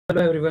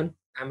Hello everyone,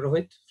 I'm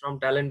Rohit from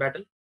Talent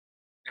Battle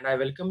and I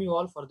welcome you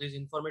all for this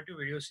informative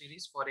video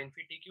series for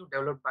InfyTQ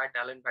developed by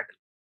Talent Battle.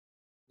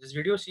 This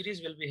video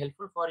series will be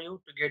helpful for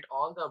you to get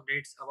all the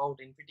updates about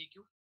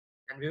InfyTQ,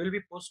 and we will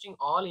be posting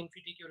all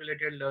InfyTQ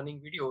related learning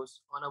videos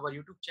on our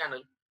YouTube channel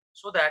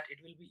so that it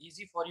will be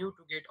easy for you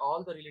to get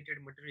all the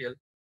related material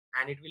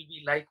and it will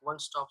be like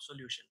one-stop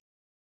solution.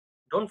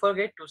 Don't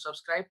forget to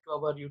subscribe to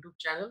our YouTube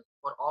channel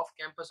for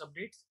off-campus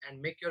updates and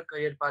make your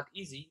career path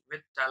easy with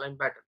Talent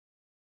Battle.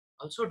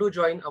 Also, do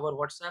join our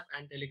WhatsApp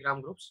and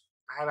Telegram groups.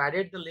 I have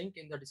added the link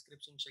in the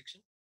description section.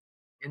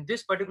 In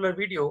this particular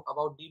video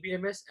about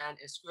DBMS and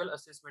SQL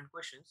assessment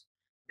questions,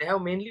 they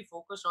have mainly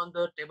focused on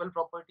the table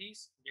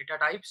properties, data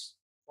types,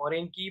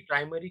 foreign key,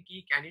 primary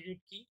key, candidate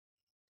key,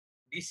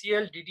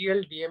 DCL,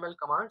 DDL, DML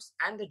commands,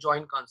 and the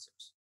join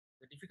concepts.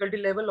 The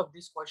difficulty level of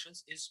these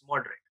questions is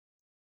moderate.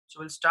 So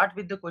we'll start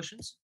with the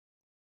questions.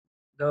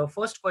 The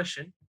first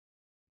question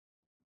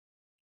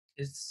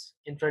is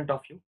in front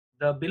of you.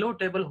 The below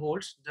table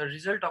holds the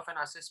result of an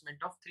assessment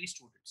of 3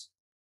 students.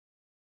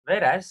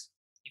 Whereas,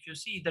 if you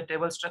see the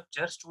table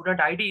structure, student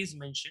ID is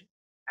mentioned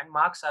and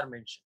marks are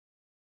mentioned.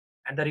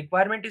 And the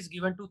requirement is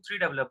given to 3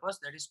 developers,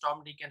 that is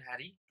Tom, Dick and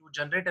Harry, to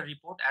generate a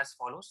report as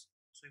follows.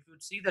 So if you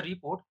see the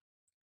report,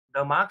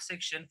 the mark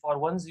section for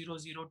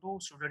 1002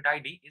 student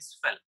ID is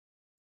fell.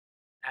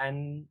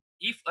 And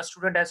if a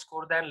student has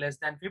scored than less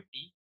than 50,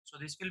 so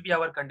this will be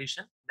our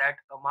condition that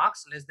a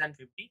marks less than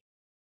 50,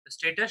 the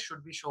status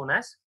should be shown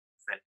as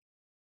fell.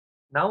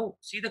 Now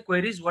see the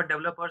queries what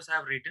developers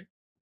have written.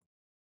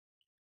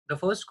 The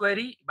first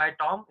query by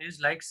Tom is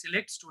like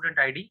select student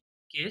ID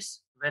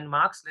case when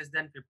marks less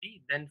than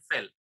 50 then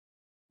fail.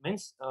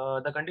 Means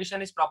the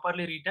condition is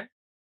properly written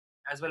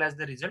as well as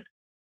the result,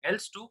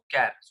 else to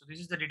char. So this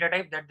is the data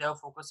type that they are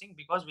focusing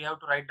because we have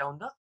to write down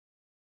the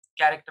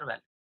character value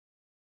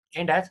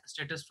and as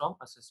status from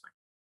assessment.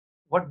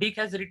 What Dick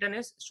has written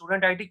is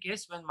student ID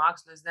case when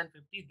marks less than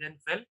 50 then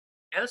fail,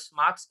 else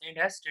marks and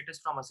as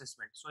status from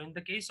assessment. So in the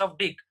case of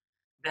Dick,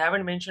 they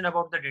haven't mentioned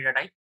about the data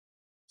type.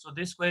 So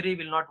this query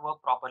will not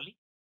work properly.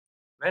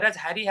 Whereas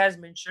Harry has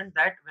mentioned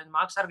that when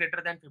marks are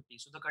greater than 50,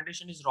 so the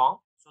condition is wrong.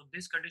 So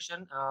this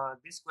condition,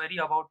 this query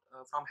about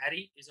from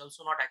Harry is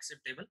also not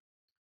acceptable.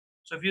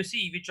 So if you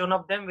see which one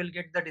of them will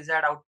get the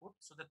desired output,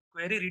 so the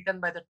query written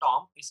by the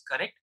Tom is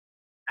correct,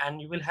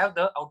 and you will have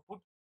the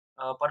output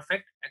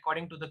perfect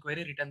according to the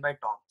query written by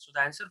Tom. So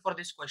the answer for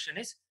this question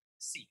is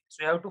C.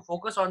 So you have to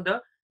focus on the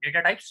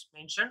data types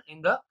mentioned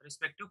in the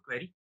respective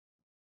query.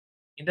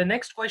 In the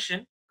next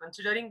question,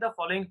 considering the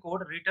following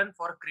code written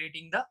for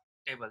creating the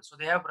table. So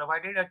they have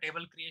provided a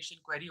table creation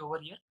query over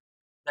here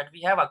that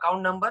we have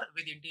account number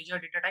with integer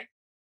data type,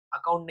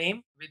 account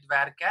name with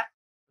varchar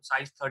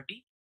size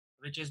 30,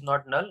 which is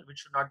not null, which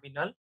should not be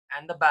null,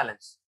 and the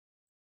balance.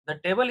 The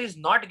table is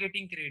not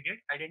getting created.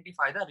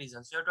 Identify the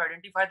reason. So you have to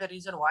identify the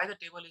reason why the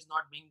table is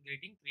not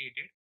getting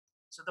created.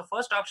 So the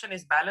first option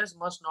is balance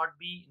must not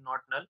be not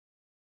null.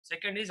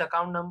 Second is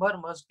account number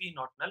must be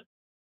not null.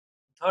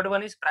 Third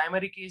one is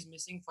primary key is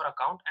missing for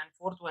account, and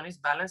fourth one is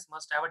balance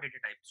must have a data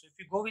type. So if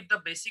you go with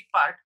the basic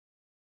part,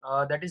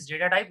 that is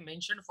data type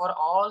mentioned for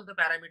all the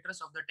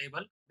parameters of the table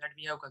that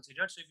we have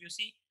considered. So if you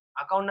see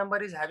account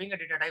number is having a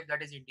data type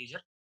that is integer,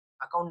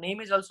 account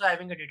name is also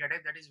having a data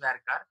type that is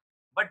varchar,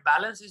 but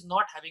balance is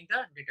not having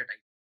the data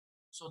type.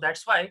 So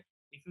that's why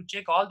if you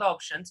check all the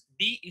options,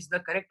 D is the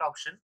correct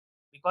option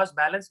because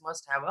balance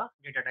must have a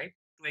data type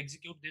to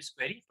execute this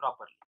query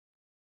properly.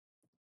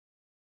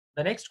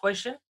 The next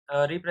question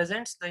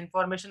represents the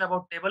information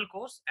about table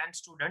course and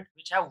student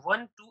which have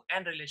 1 to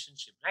n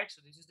relationship, right?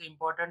 So this is the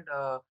important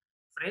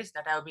phrase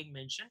that have been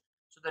mentioned.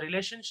 So the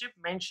relationship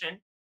mentioned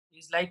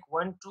is like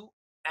 1 to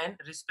n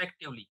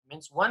respectively,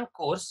 means one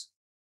course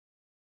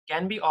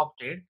can be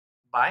opted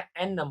by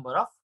n number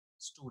of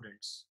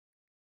students.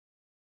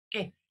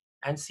 Okay,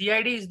 and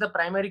CID is the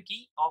primary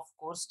key of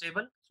course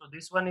table. So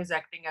this one is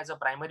acting as a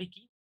primary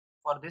key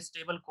for this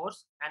table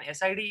course, and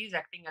SID is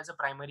acting as a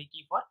primary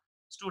key for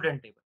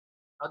student table.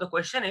 Now the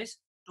question is,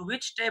 to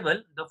which table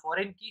the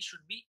foreign key should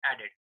be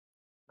added?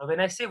 Now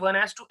when I say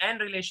 1:n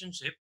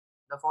relationship,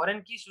 the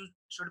foreign key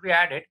should be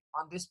added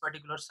on this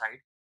particular side.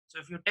 So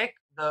if you take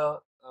the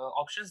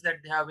options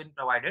that they have been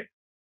provided,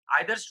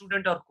 either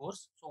student or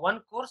course. So one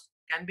course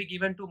can be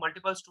given to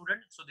multiple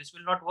students, so this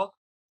will not work.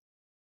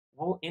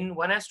 In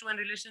 1:n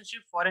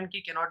relationship, foreign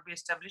key cannot be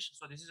established,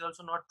 so this is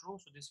also not true,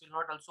 so this will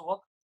not also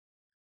work.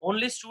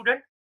 Only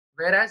student,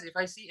 whereas if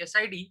I see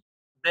SID,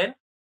 then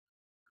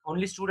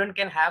only student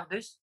can have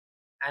this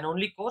and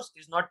only course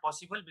is not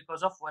possible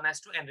because of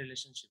 1:n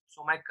relationship.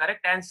 So my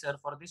correct answer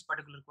for this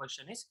particular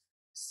question is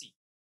C.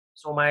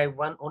 So my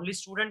only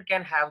student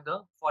can have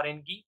the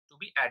foreign key to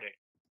be added.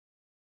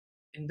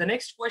 In the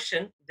next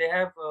question, they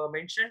have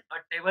mentioned a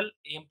table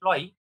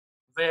employee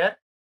where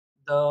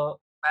the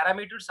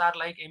parameters are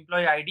like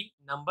employee ID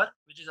number,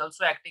 which is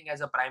also acting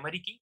as a primary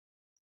key,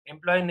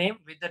 employee name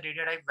with the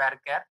data type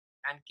varchar,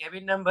 and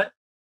cabin number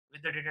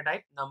with the data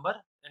type number,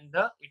 and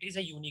it is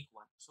a unique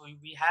one. So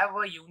we have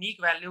a unique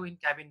value in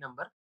cabin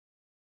number,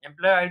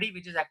 employee ID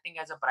which is acting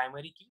as a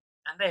primary key,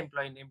 and the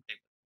employee name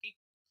table. Okay.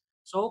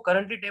 So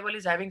currently table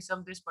is having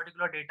some this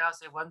particular data,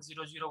 say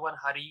 1001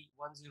 Hari,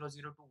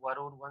 1002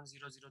 Varun,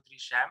 1003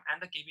 Sham,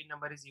 and the cabin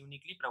number is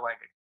uniquely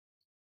provided.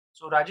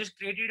 So Rajesh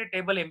created a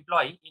table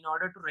employee in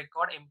order to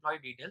record employee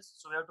details.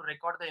 So we have to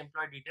record the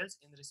employee details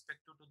in respect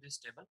to this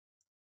table.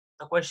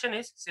 The question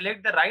is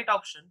select the right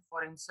option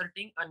for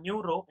inserting a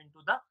new row into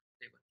the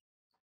table.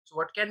 So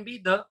what can be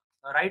the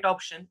right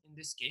option in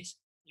this case?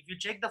 If you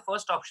check the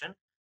first option,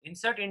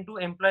 insert into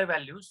employee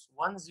values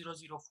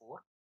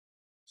 1004.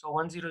 So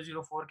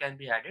 1004 can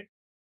be added.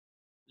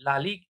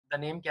 Lali, the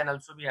name can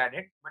also be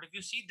added. But if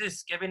you see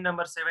this cabin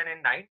number 7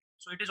 and 9,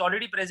 so it is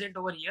already present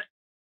over here.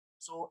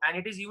 So, and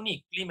it is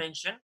uniquely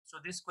mentioned. So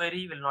this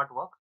query will not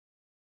work.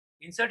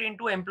 Insert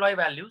into employee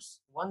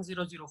values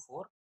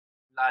 1004,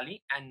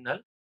 Lali and null.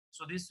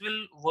 So this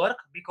will work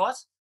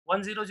because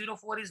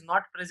 1004 is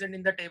not present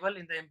in the table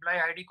in the employee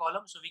ID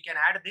column. So we can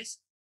add this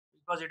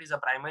because it is a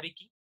primary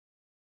key.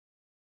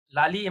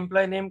 Lali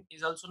employee name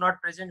is also not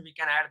present. We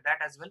can add that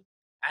as well.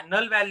 And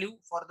null value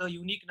for the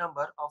unique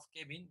number of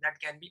cabin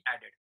that can be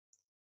added.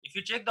 If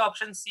you check the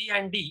option C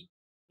and D,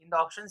 in the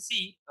option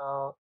C,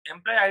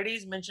 employee ID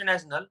is mentioned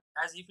as null,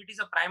 as if it is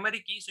a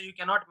primary key, so you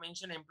cannot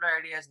mention employee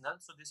ID as null,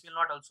 so this will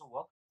not also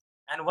work.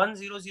 And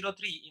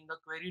 1003 in the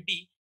query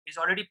D is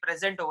already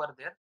present over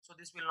there, so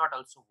this will not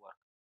also work.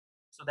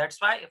 So that's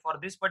why for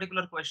this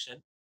particular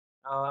question,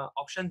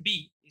 option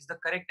B is the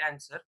correct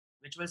answer,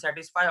 which will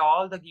satisfy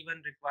all the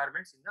given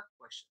requirements in the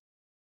question.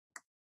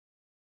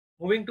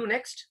 Moving to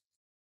next,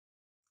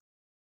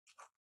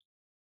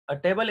 a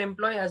table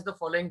employee has the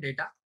following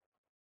data: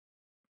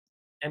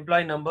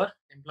 employee number,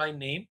 employee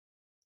name,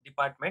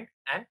 department,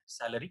 and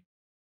salary.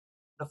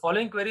 The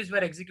following queries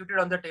were executed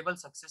on the table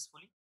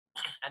successfully,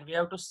 and we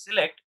have to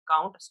select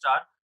count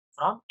star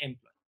from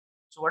employee.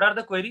 So what are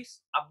the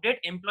queries? Update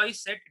employee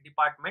set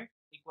department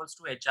equals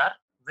to HR,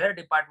 where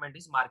department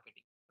is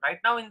marketing. Right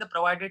now in the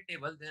provided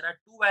table, there are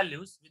two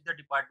values with the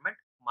department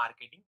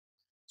marketing.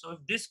 So if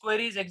this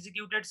query is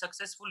executed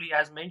successfully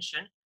as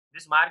mentioned,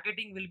 this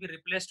marketing will be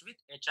replaced with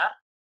HR.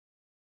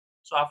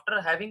 So after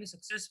having a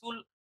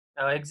successful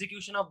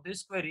execution of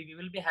this query, we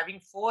will be having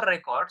 4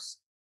 records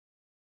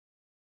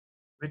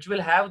which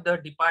will have the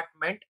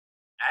department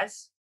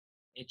as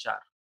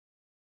HR.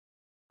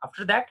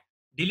 After that,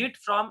 delete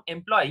from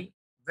employee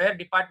where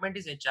department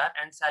is HR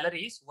and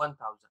salary is 1000.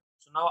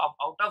 So now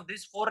out of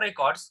these 4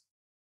 records,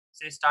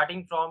 say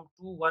starting from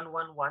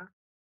 2111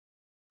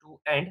 to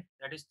end,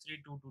 that is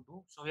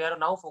 3222. So we are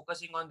now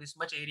focusing on this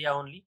much area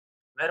only,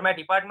 where my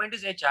department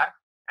is HR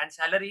and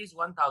salary is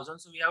 1000.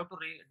 So we have to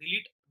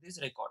delete these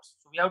records.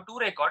 So we have 2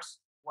 records.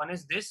 One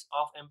is this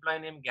of employee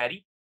name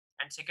Gary,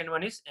 and second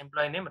one is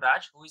employee name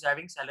Raj, who is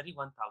having salary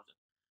 1000.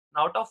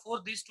 Now out of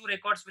 4, these 2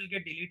 records will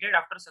get deleted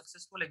after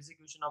successful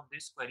execution of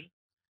this query.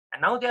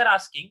 And now they are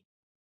asking,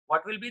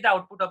 what will be the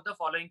output of the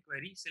following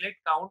query? Select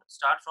count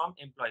start from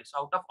employee. So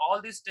out of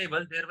all this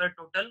table, there were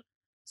total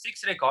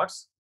 6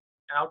 records,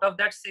 and out of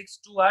that 6,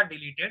 2 are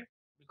deleted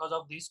because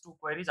of these 2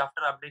 queries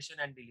after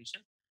updation and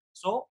deletion.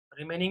 So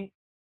remaining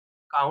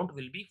count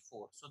will be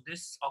 4. So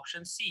this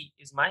option C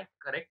is my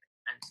correct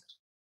answer.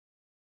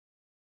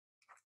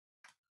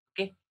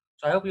 Okay,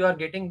 so I hope you are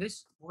getting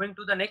this. Moving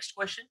to the next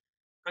question,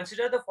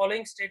 consider the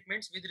following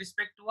statements with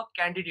respect to a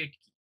candidate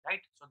key, right?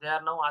 So they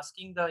are now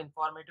asking the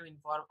informative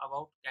inform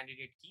about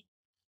candidate key.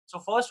 So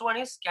first one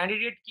is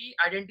candidate key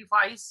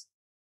identifies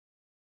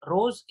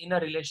rows in a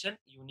relation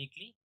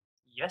uniquely.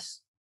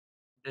 Yes,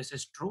 this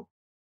is true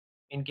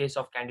in case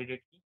of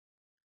candidate key.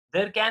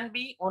 There can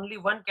be only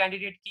one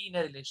candidate key in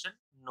a relation.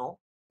 No,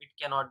 it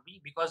cannot be,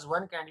 because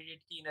one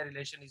candidate key in a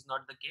relation is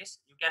not the case.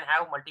 You can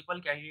have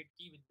multiple candidate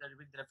key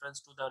with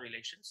reference to the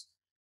relations.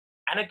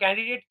 And a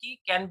candidate key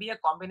can be a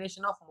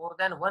combination of more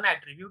than one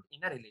attribute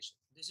in a relation.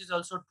 This is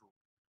also true,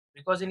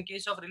 because in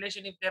case of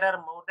relation, if there are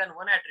more than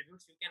one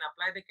attributes, you can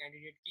apply the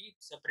candidate key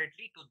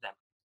separately to them.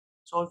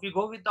 So if we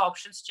go with the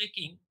options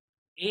checking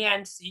A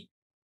and C,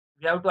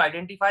 we have to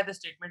identify the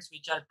statements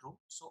which are true.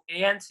 So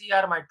A and C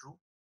are my true.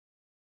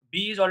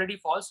 B is already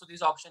false, so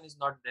this option is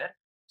not there.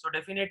 So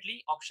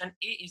definitely option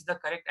A is the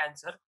correct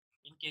answer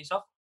in case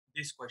of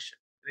this question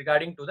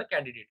regarding to the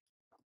candidate.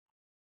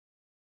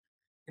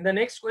 In the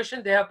next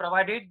question, they have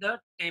provided the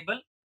table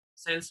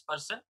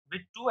salesperson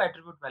with 2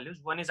 attribute values.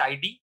 One is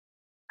ID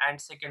and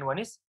second one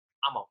is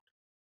amount.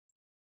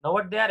 Now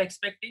what they are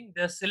expecting,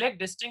 they select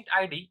distinct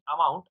ID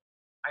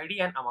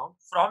and amount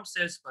from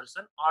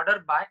salesperson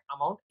order by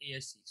amount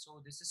ASC.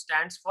 So this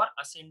stands for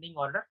ascending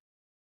order.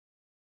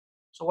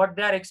 So what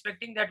they are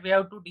expecting, that we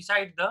have to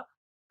decide the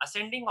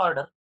ascending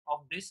order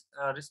of this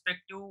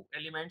respective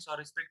elements or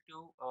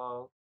respective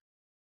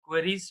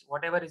queries,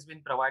 whatever is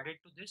been provided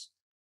to this,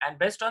 and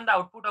based on the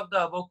output of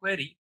the above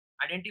query,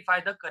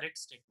 identify the correct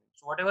statement.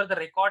 So whatever the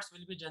records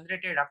will be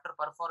generated after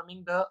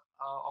performing the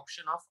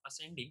option of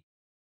ascending,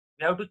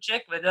 we have to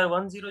check whether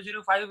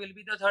 1005 will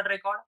be the third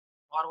record,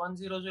 or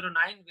 1009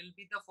 will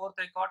be the fourth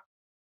record,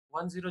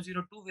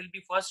 1002 will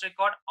be first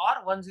record,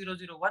 or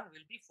 1001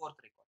 will be fourth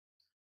record.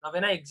 Now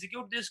when I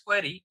execute this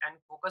query and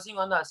focusing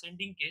on the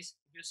ascending case,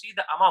 if you see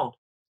the amount,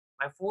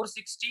 My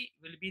 460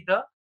 will be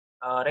the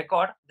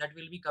record that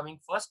will be coming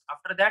first.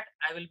 After that,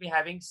 I will be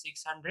having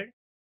 600,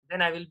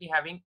 then I will be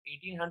having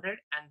 1800,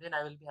 and then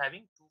I will be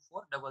having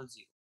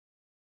 2400,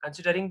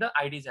 considering the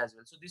IDs as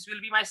well. So this will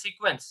be my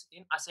sequence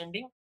in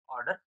ascending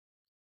order.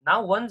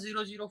 Now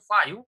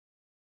 1005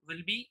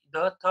 will be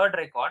the third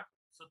record.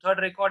 So third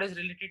record is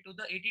related to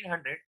the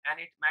 1800 and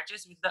it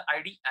matches with the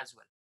ID as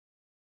well.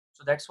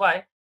 So that's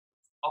why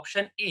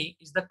option A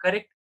is the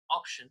correct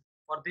option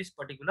for this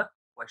particular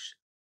question.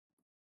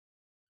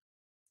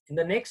 In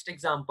the next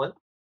example,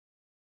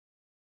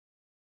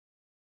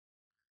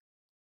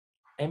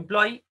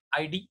 employee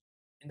ID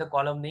in the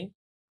column name,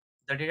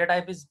 the data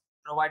type is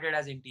provided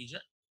as integer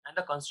and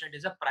the constraint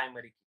is a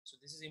primary key. So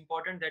this is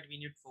important that we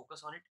need to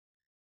focus on it.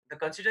 The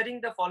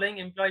considering the following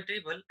employee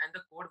table and the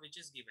code which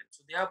is given.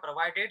 So they have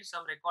provided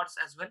some records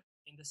as well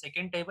in the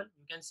second table.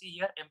 You can see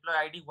here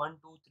employee ID 1,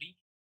 2, 3,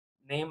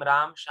 name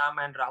Ram, Sham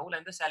and Rahul,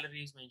 and the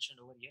salary is mentioned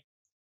over here.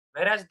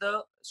 Whereas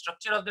the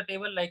structure of the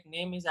table, like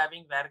name is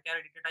having varchar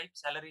data type,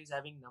 salary is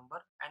having number,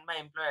 and my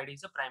employee ID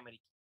is a primary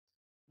key.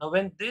 Now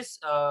when this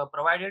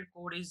provided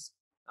code is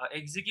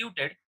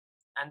executed,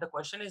 and the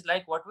question is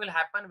like what will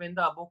happen when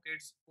the above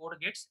code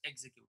gets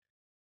executed.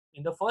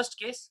 In the first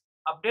case,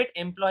 update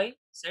employee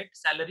set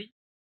salary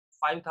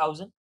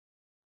 5000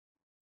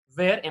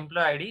 where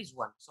employee ID is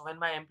 1. So when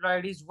my employee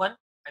ID is 1,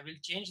 I will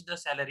change the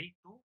salary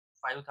to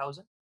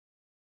 5000.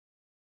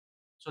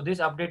 So this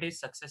update is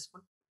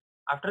successful.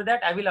 After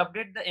that, I will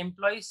update the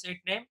employee set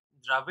name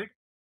Dravid,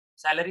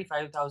 salary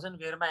 5000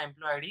 where my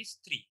employee ID is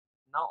 3.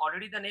 Now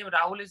already the name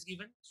Rahul is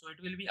given, so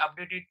it will be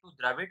updated to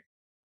Dravid,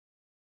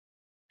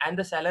 and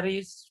the salary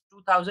is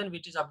 2000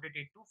 which is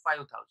updated to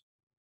 5000.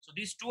 So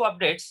these two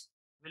updates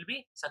will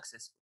be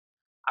successful.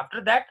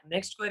 After that,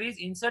 next query is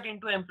insert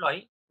into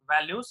employee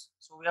values.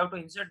 So we have to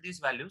insert these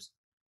values.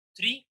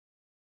 3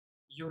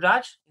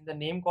 Yuvraj in the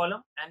name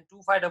column and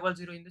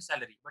 2500 in the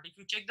salary. But if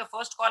you check the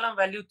first column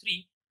value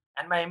 3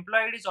 and my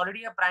employee ID is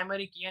already a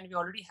primary key and we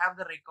already have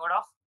the record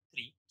of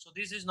 3. So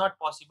this is not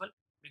possible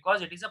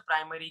because it is a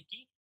primary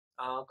key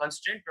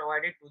constraint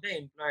provided to the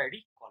employee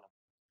ID column.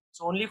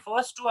 So only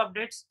first two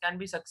updates can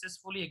be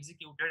successfully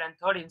executed and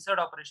third insert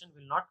operation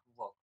will not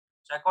work.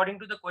 So according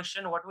to the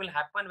question, what will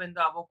happen when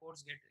the above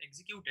codes get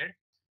executed?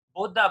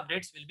 Both the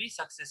updates will be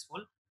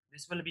successful.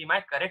 This will be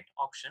my correct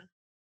option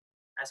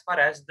as far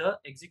as the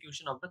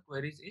execution of the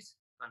queries is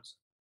concerned.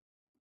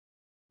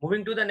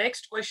 Moving to the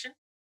next question.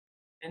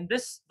 In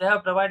this, they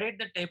have provided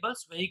the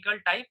tables vehicle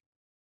type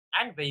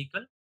and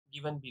vehicle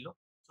given below.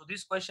 So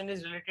this question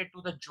is related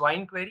to the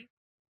join query.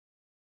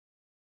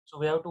 So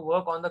we have to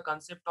work on the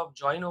concept of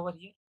join over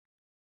here.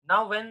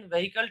 Now when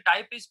vehicle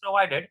type is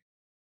provided,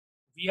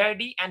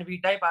 VID and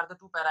VType are the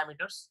two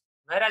parameters,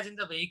 whereas in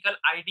the vehicle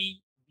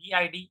ID,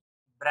 VID,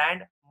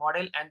 brand,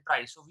 model and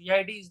price. So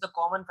VID is the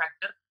common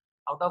factor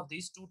out of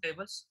these two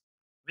tables,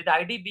 with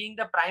ID being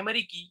the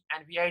primary key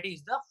and VID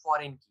is the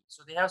foreign key.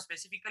 So they have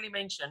specifically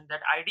mentioned that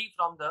ID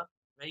from the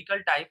vehicle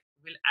type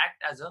will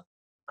act as a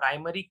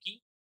primary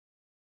key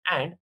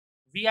and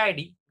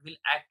VID will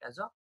act as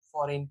a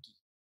foreign key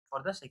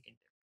for the second table.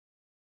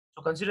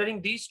 So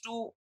considering these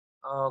two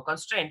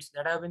constraints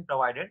that have been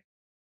provided,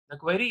 the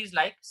query is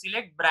like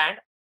select brand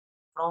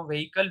from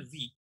vehicle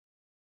V,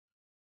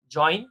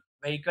 join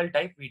vehicle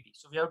type VT.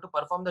 So we have to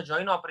perform the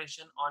join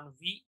operation on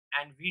V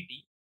and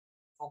VT,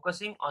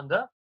 focusing on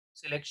the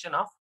selection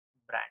of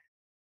brand.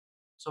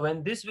 So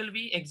when this will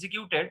be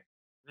executed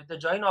with the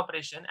join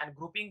operation and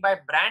grouping by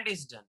brand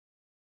is done,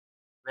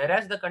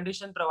 whereas the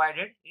condition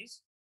provided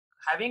is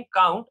having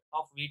count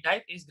of V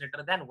type is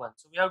greater than 1.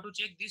 So we have to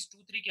check these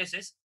 2-3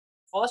 cases.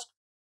 First,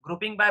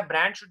 grouping by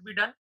brand should be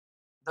done.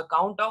 The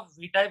count of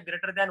V type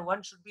greater than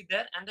 1 should be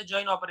there, and the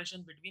join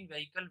operation between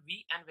vehicle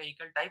V and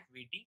vehicle type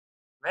VT,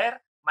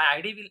 where my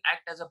ID will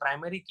act as a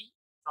primary key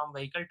from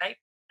vehicle type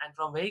and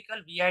from vehicle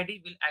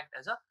VID will act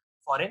as a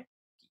foreign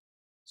key.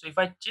 So if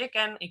I check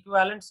an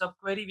equivalent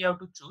subquery we have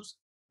to choose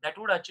that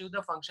would achieve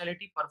the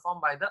functionality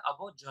performed by the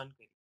above join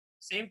query.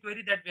 Same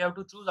query that we have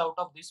to choose out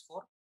of these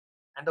 4,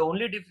 and the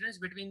only difference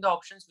between the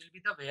options will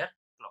be the where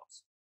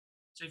clause.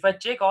 So if I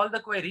check all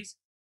the queries,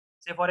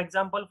 say for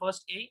example,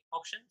 first A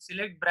option,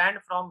 select brand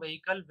from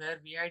vehicle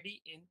where VID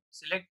in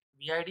select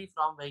VID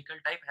from vehicle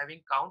type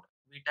having count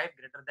V type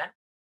greater than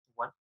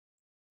 1.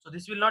 So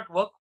this will not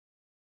work.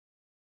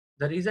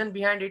 The reason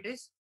behind it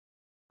is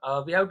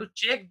we have to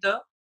check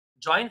the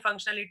join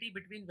functionality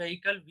between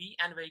vehicle V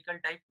and vehicle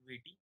type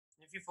VT.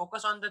 If you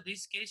focus on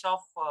this case of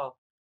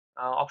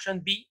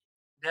option B,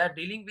 they are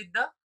dealing with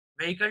the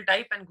vehicle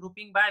type and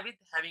grouping by with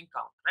having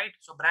count, right?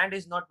 So brand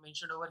is not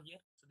mentioned over here,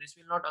 so this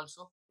will not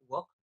also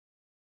work.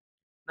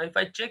 Now if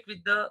I check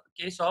with the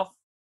case of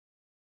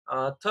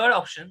third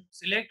option,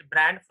 select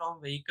brand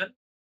from vehicle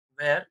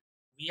where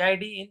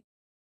VID in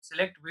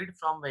select vid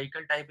from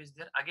vehicle type is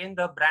there, again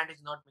the brand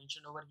is not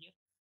mentioned over here.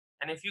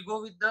 And if you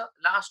go with the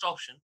last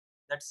option,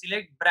 that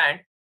select brand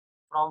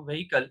from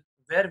vehicle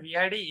where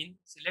VID in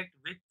select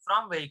width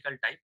from vehicle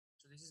type,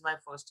 so this is my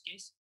first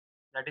case,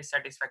 that is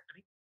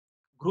satisfactory.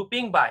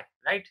 grouping by,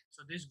 right?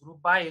 So this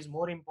group by is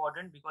more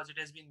important because it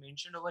has been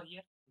mentioned over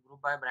here,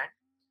 group by brand.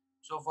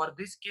 So for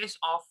this case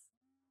of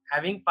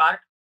having part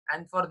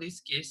and for this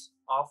case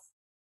of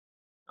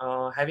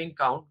having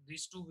count,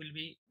 these two will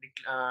be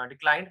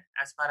declined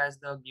as far as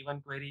the given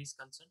query is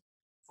concerned.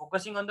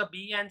 Focusing on the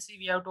B and C,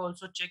 we have to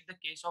also check the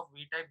case of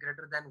V type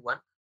greater than 1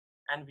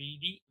 and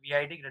VID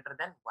greater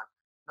than 1.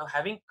 Now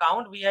having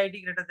count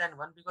VID greater than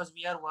 1 because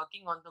we are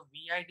working on the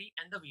VID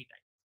and the V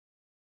type.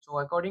 So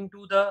according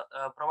to the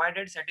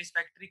provided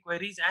satisfactory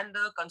queries and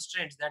the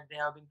constraints that they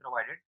have been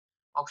provided,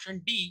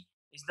 option D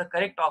is the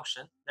correct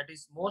option that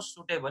is most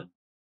suitable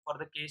for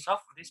the case of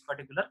this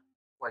particular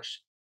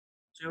question.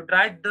 So you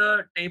try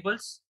the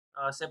tables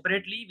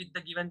separately with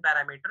the given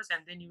parameters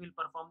and then you will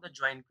perform the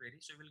join query.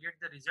 So you will get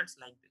the results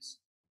like this.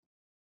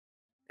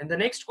 In the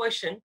next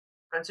question,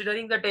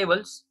 considering the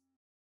tables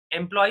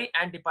employee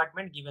and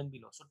department given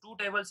below. So two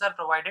tables are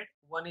provided.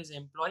 One is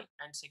employee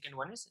and second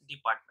one is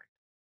department.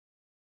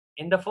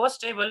 In the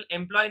first table,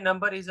 employee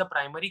number is a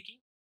primary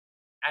key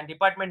and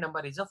department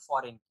number is a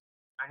foreign key.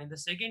 And in the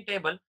second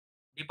table,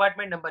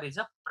 department number is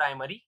a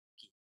primary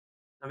key.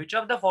 Now, which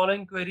of the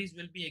following queries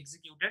will be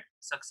executed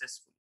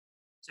successfully?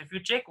 So if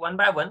you check one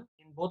by one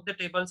in both the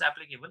tables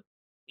applicable,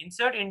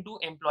 insert into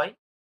employee,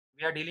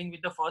 we are dealing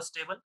with the first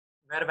table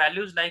where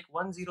values like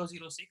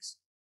 1006,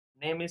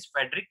 name is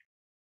Frederick,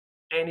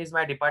 10 is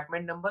my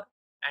department number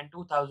and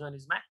 2000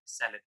 is my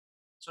salary.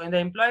 So in the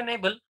employee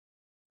table,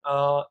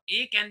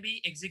 A can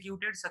be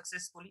executed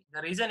successfully.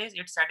 The reason is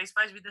it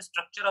satisfies with the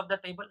structure of the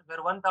table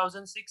where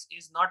 1006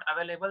 is not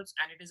available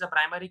and it is a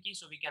primary key,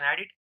 so we can add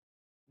it.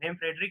 Name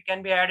Frederick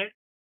can be added,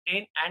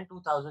 10 and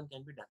 2000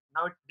 can be done.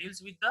 Now it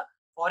deals with the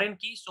foreign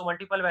key, so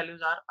multiple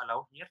values are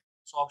allowed here.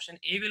 So option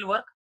A will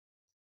work.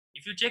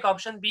 If you check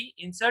option B,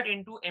 insert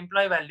into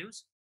employee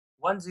values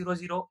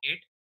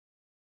 1008.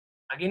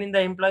 Again in the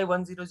employee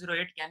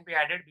 1008 can be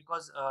added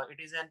because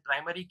it is a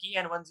primary key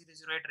and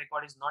 1008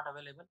 record is not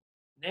available.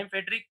 Name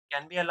Frederick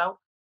can be allowed.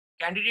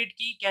 Candidate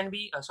key can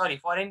be,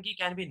 foreign key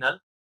can be null.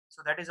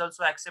 So that is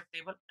also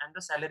acceptable and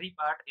the salary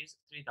part is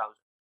 3000.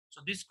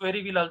 So this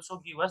query will also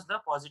give us the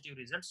positive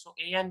results. So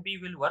A and B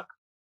will work.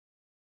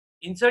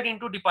 Insert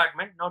into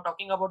department. Now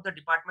talking about the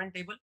department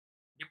table,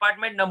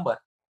 department number,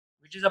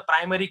 which is a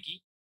primary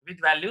key with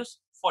values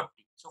 40.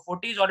 So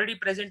 40 is already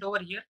present over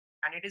here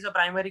and it is a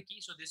primary key.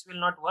 So this will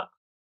not work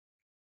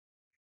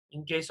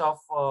in case of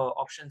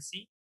option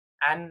C.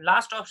 And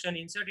last option,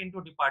 insert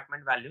into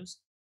department values,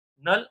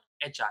 null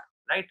HR,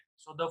 right?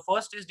 So the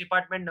first is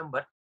department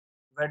number,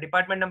 where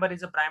department number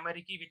is a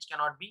primary key which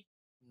cannot be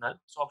null.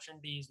 So option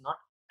D is not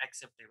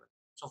acceptable.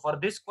 So for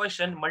this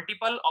question,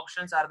 multiple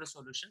options are the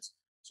solutions.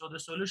 So the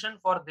solution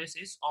for this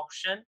is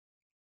option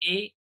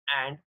A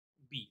and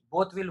B.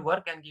 Both will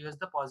work and give us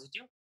the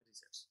positive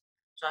results.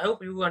 So I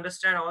hope you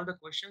understand all the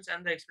questions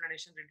and the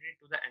explanation related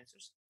to the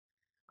answers.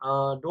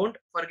 Don't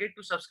forget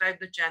to subscribe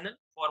the channel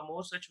for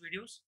more such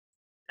videos.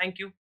 Thank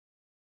you.